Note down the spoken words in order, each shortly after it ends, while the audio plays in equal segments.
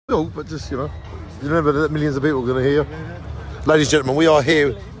but just, you know, you remember that millions of people are going to hear you. Ladies and gentlemen, we are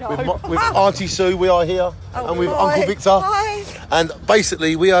here with Auntie Sue, we are here, and with Uncle Victor. Hi. And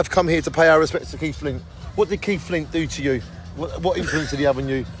basically, we have come here to pay our respects to Keef Flint. What did Keef Flint do to you? What influence did he have on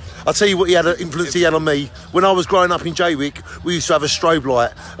you? I'll tell you what influence he had on me. When I was growing up in Jaywick, we used to have a strobe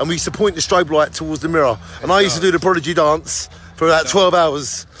light, and we used to point the strobe light towards the mirror. And I used to do the Prodigy dance for about 12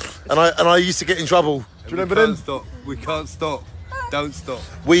 hours, and I used to get in trouble. Do you remember them? We can't stop. Don't stop.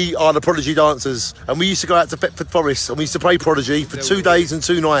 We are the Prodigy dancers, and we used to go out to Thetford Forest, and we used to play Prodigy for 2 days and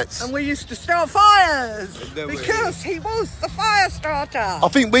 2 nights. And we used to start fires because he was the fire starter. I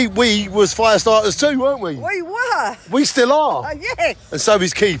think we was fire starters too, weren't we? We were. We still are. Yes. And so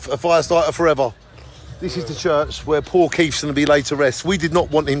is Keef, a fire starter forever. This is the church where poor Keef's going to be laid to rest. We did not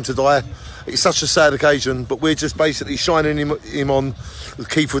want him to die. It's such a sad occasion, but we're just basically shining him on.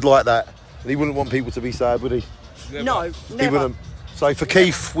 Keef would like that. And he wouldn't want people to be sad, would he? Never. No, never. He wouldn't. So for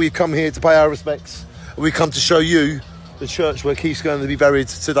Keef, we've come here to pay our respects. And we come to show you the church where Keef's going to be buried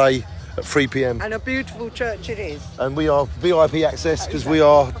today at 3 p.m. And a beautiful church it is. And we are VIP access because we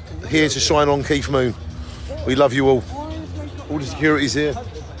are here to shine on Keef Moon. We love you all. All the security's here.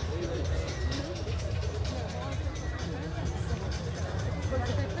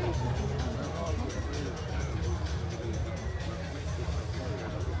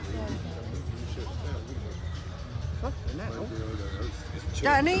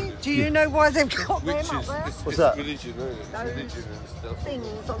 Danny, do you know why they've got them up there? What's that? Religion, isn't it? Those Religion and stuff.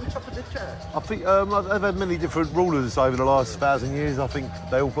 things on top of the church. I think they've had many different rulers over the last 1,000 years. I think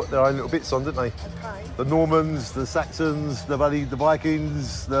they all put their own little bits on, didn't they? Okay. The Normans, the Saxons, the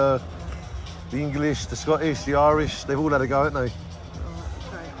Vikings, the English, the Scottish, the Irish. They've all had a go, haven't they? Okay,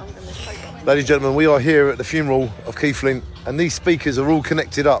 I'm going to take it. Ladies and gentlemen, we are here at the funeral of Keef Flint, and these speakers are all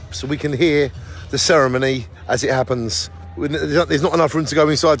connected up so we can hear the ceremony as it happens. There's not enough room to go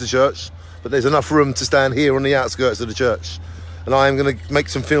inside the church, but there's enough room to stand here on the outskirts of the church. And I am going to make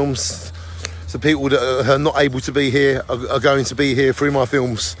some films, so people that are not able to be here are going to be here through my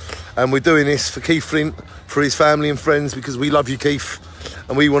films. And we're doing this for Keef Flint, for his family and friends, because we love you, Keef,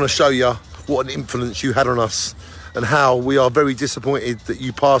 and we want to show you what an influence you had on us and how we are very disappointed that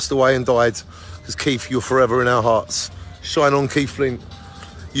you passed away and died, because Keef, you're forever in our hearts. Shine on, Keef Flint.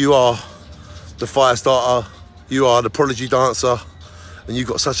 You are the fire starter. You are the Prodigy dancer, and you've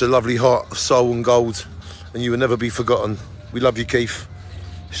got such a lovely heart of soul and gold, and you will never be forgotten. We love you, Keef.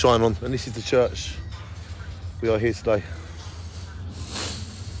 Shine on. And this is the church. We are here today.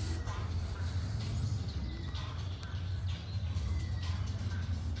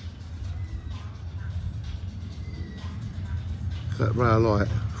 That ray of light.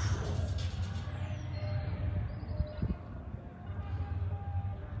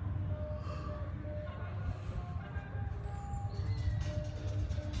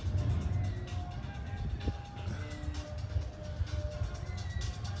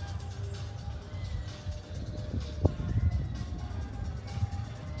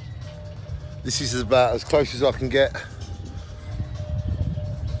 This is about as close as I can get.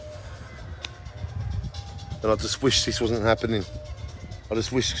 And I just wish this wasn't happening. I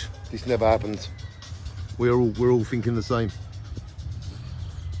just wish this never happened. We're all thinking the same.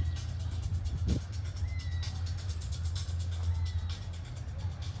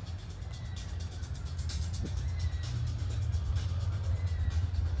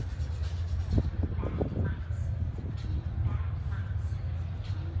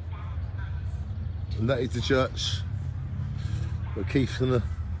 And that is the church where Keef's gonna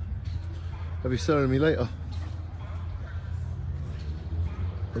have his ceremony later.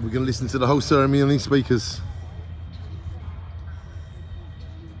 And we're gonna listen to the whole ceremony on these speakers.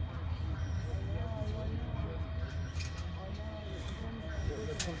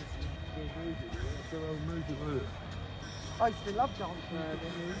 I used to love dancing to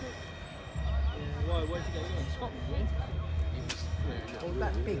the music. Where'd you go? Scotland, yeah? Or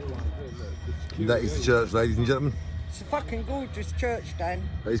that big one. And that is the church, ladies and gentlemen. It's a fucking gorgeous church, Dan.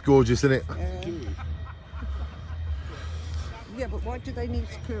 It's gorgeous, isn't it? Yeah, but why do they need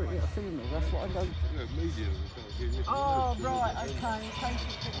security at a funeral? That's what I don't... Oh, right, okay.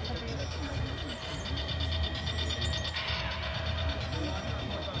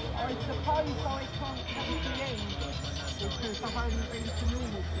 I suppose I can't come to the end because I've only been to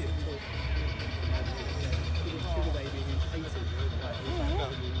normal people.